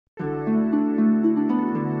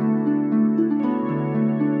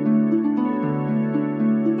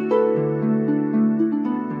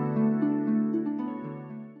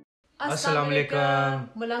अस्सलाम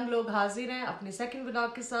वालेकुम। मलंग लोग हाजिर हैं अपने सेकंड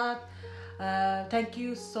व्लॉग के साथ. Thank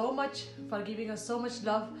you so much for giving us so much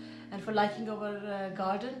love and for liking our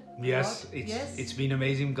garden. Yes, it's been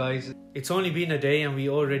amazing, guys. It's only been a day and we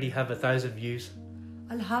already have 1,000 views.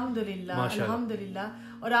 अल्हम्दुलिल्लाह, अल्हम्दुलिल्लाह.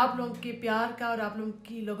 और आप लोगों के प्यार का और आप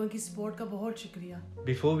लोगों की सपोर्ट का बहुत शुक्रिया.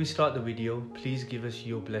 Before we start the video, please give us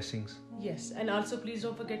your blessings. Yes, and also please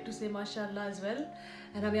don't forget to say माशाल्लाह as well.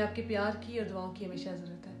 And हमें आपके प्यार की और दुआओं की हमेशा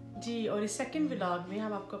ज़रूरत है. जी, और इस सेकंड व्लॉग में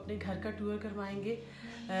हम आपको अपने घर का टूर करवाएंगे.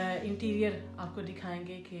 इंटीरियर आपको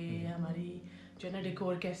दिखाएंगे कि हमारी जो है ना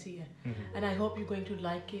डेकोर कैसी है. And I hope you going to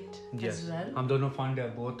like it as well. हम दोनों फंड है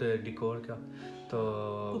बहुत डेकोर का, तो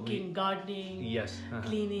cooking, gardening, yes,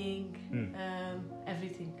 cleaning,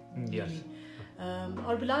 everything. Yes.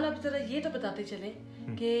 और बिलाल आप जरा ये तो बताते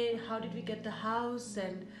चलें कि how did we get the house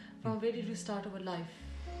and from where did we start our life.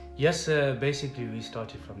 Yes, basically we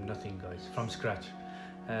started from nothing, guys, from scratch.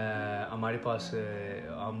 हमारे पास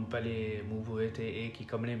हम पहले मूव हुए थे एक ही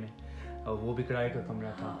कमरे में, वो भी किराए का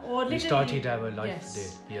कमरा था. We started our life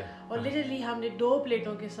there. Yeah. और लिटरली हमने 2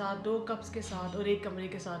 प्लेटों के साथ, 2 कप्स के साथ और एक कमरे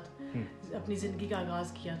के साथ अपनी जिंदगी का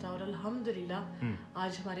आगाज किया था. और अल्हम्दुलिल्लाह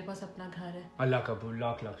आज हमारे पास अपना घर है. अल्लाह का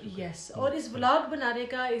लाख लाख शुक्र. यस. और इस व्लॉग बनाने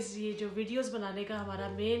का, इस ये जो वीडियोस बनाने का हमारा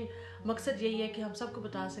मेन मकसद यही है कि हम सबको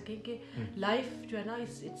बता सकें कि लाइफ जो है ना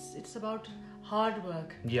it's about hard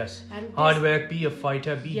work. Yes. And hard work, be a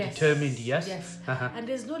fighter, be determined. Yes. Yes.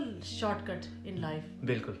 And there's no shortcut in life.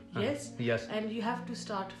 बिल्कुल. Yes. Yes. And you have to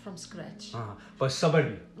start from scratch. पर सब्र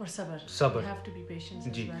भी. और सब्र. सब्र. You have to be patient.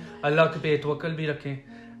 जी. अल्लाह के पे तवक्कल भी रखें.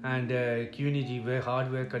 And क्यों नहीं जी, वे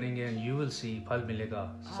हार्ड वर्क करेंगे and you will see फल मिलेगा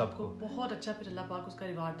सबको. बहुत अच्छा फिर अल्लाह पाक उसका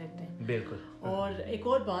रिवार्ड देते हैं. बिल्कुल. और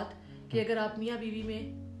एक और बात कि अगर आप मियाँ बीवी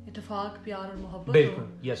में इत्तेफाक, प्यार और मोहब्बत बिल्कुल.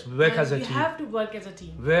 Yes, work as a team. You have to work as a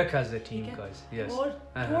team. Work as a team, guys. Yes. और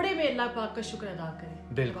थोड़े में अल्लाह पाक का शुक्र अदा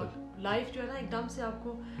करें. बिल्कुल. लाइफ जो है ना एकदम से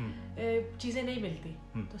आपको चीजें नहीं मिलती,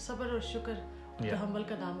 तो सब्र और शुक्र तो हम्बल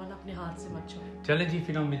का दामन अपने हाथ से मत छोड़ें. चलें जी,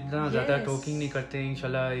 फिर हम इतना ज़्यादा टॉकिंग नहीं करते.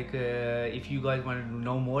 इंशाल्लाह एक if you guys want to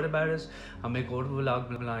know more about us, हम एक और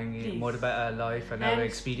व्लॉग बनाएंगे more about life and our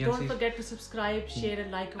experiences. Don't forget to subscribe, share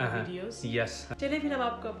and like our videos. Yes. चलिए फिर हम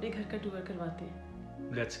आपको अपने घर का टूर करवाते हैं.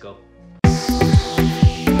 Let's go.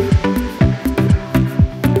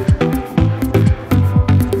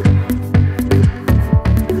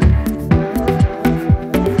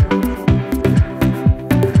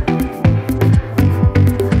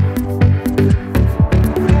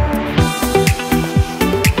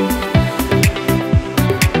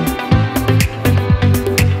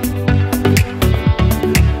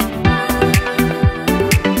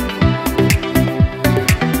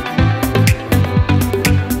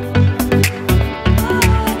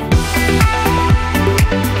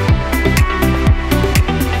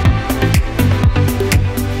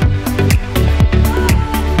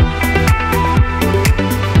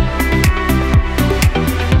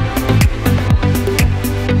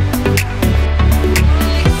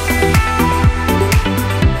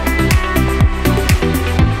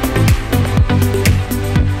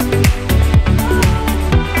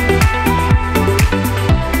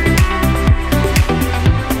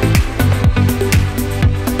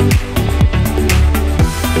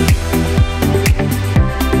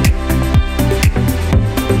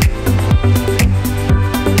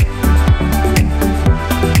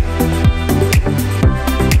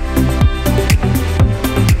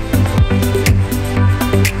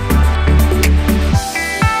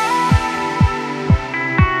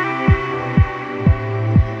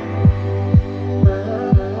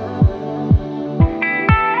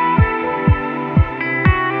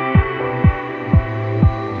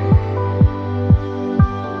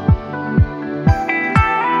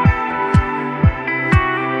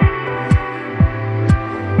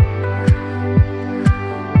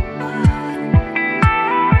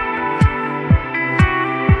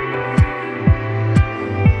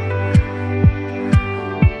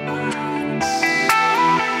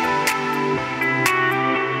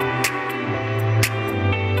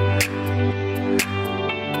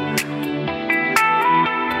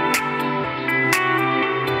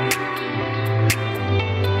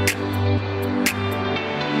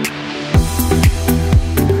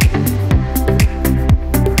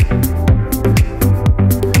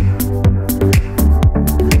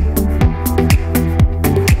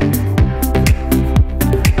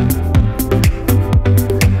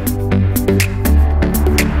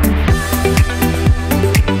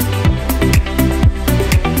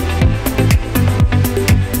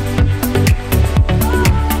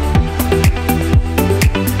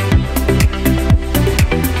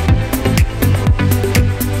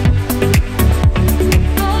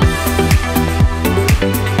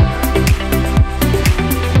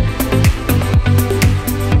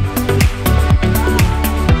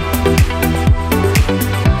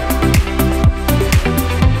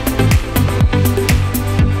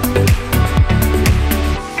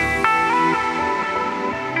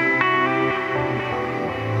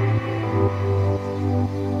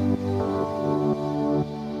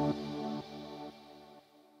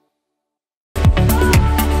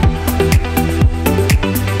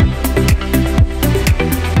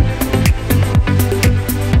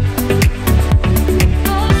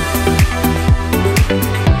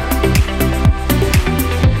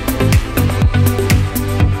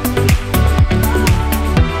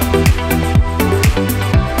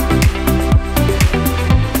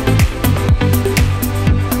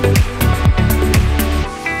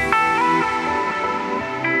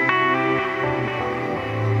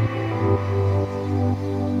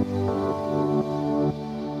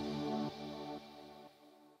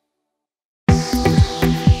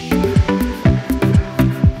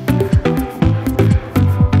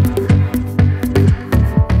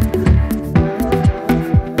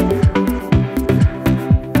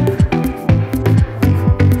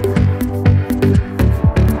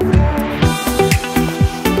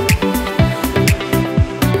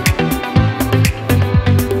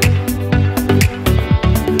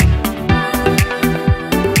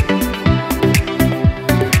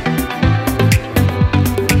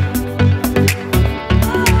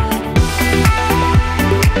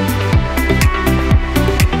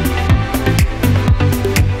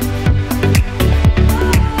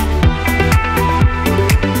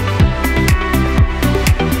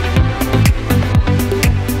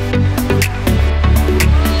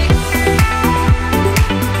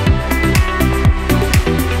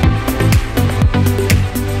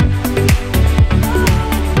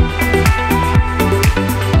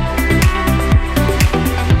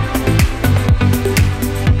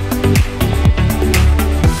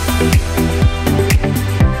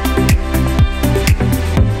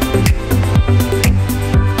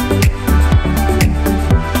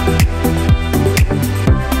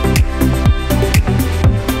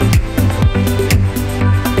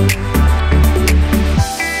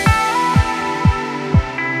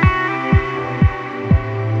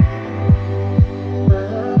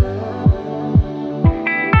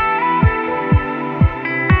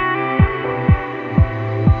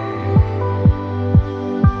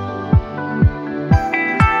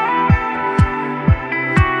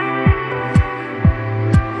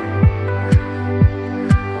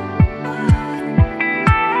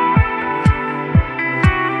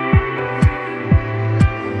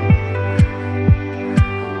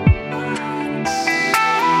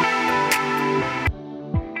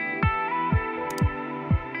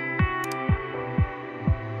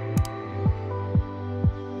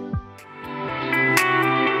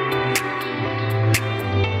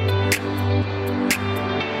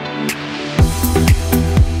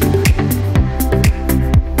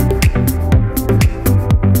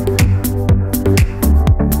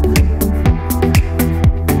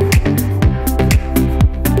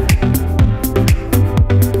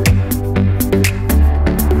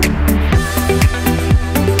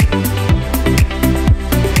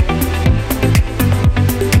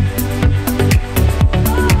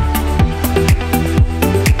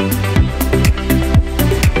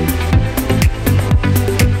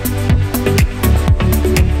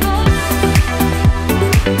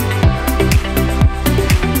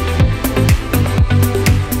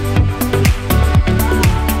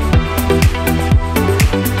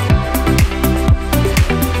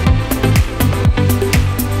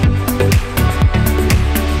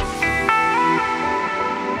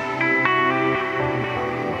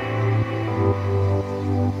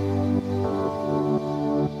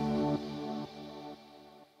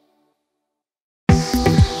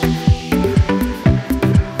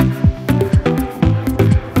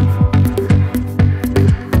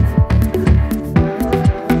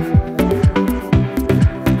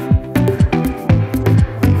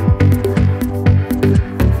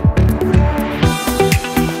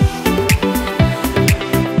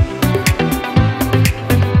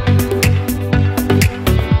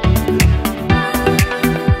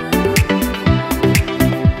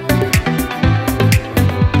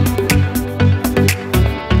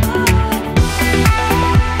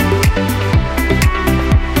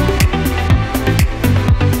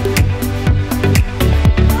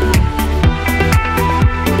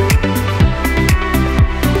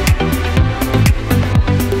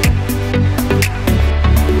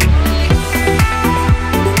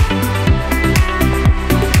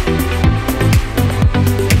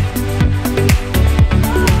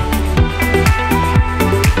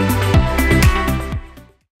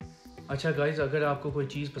 अच्छा गाइज, अगर आपको कोई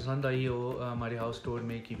चीज़ पसंद आई हो हमारे हाउस टूर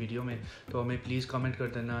में की वीडियो में, तो हमें प्लीज़ कमेंट कर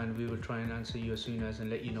देना and we will try and answer you as soon as and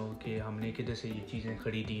let you know कि हमने किधर से ये चीज़ें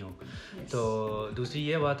खरीदी हों। तो दूसरी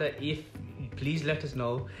ये बात है, if please let us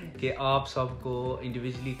know कि आप सबको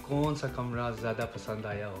इंडिविजुअली कौन सा कमरा ज़्यादा पसंद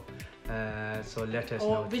आया हो। So let us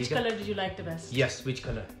know. Which color did you like the best? Yes, which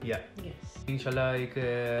color? Yeah. Yes. Inshallah,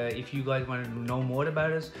 if you guys want to know more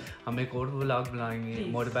about us, हम एक और vlog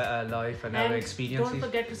बनाएंगे more about our life and our experiences. Don't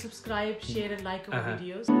forget to subscribe, share and like our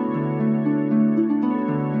videos.